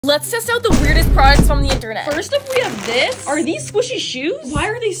Let's test out the weirdest products from the internet. First up, we have this. Are these squishy shoes? Why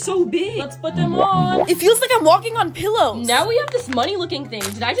are they so big? Let's put them on. It feels like I'm walking on pillows. Now we have this money-looking thing.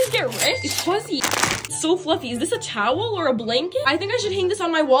 Did I just get rich? It's fuzzy. It's so fluffy. Is this a towel or a blanket? I think I should hang this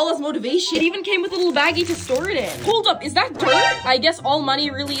on my wall as motivation. It even came with a little baggie to store it in. Hold up, is that dirt? I guess all money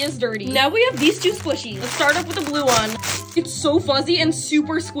really is dirty. Now we have these two squishies. Let's start off with the blue one. It's so fuzzy and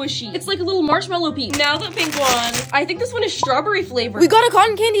super squishy. It's like a little marshmallow piece. Now the pink one. I think this one is strawberry flavored. We got a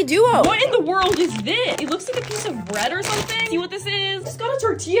cotton candy duo. What in the world is this? It looks like a piece of bread or something. See what this is? It's got a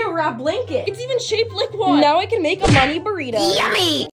tortilla wrap blanket. It's even shaped like one. Now I can make a money burrito. Yummy!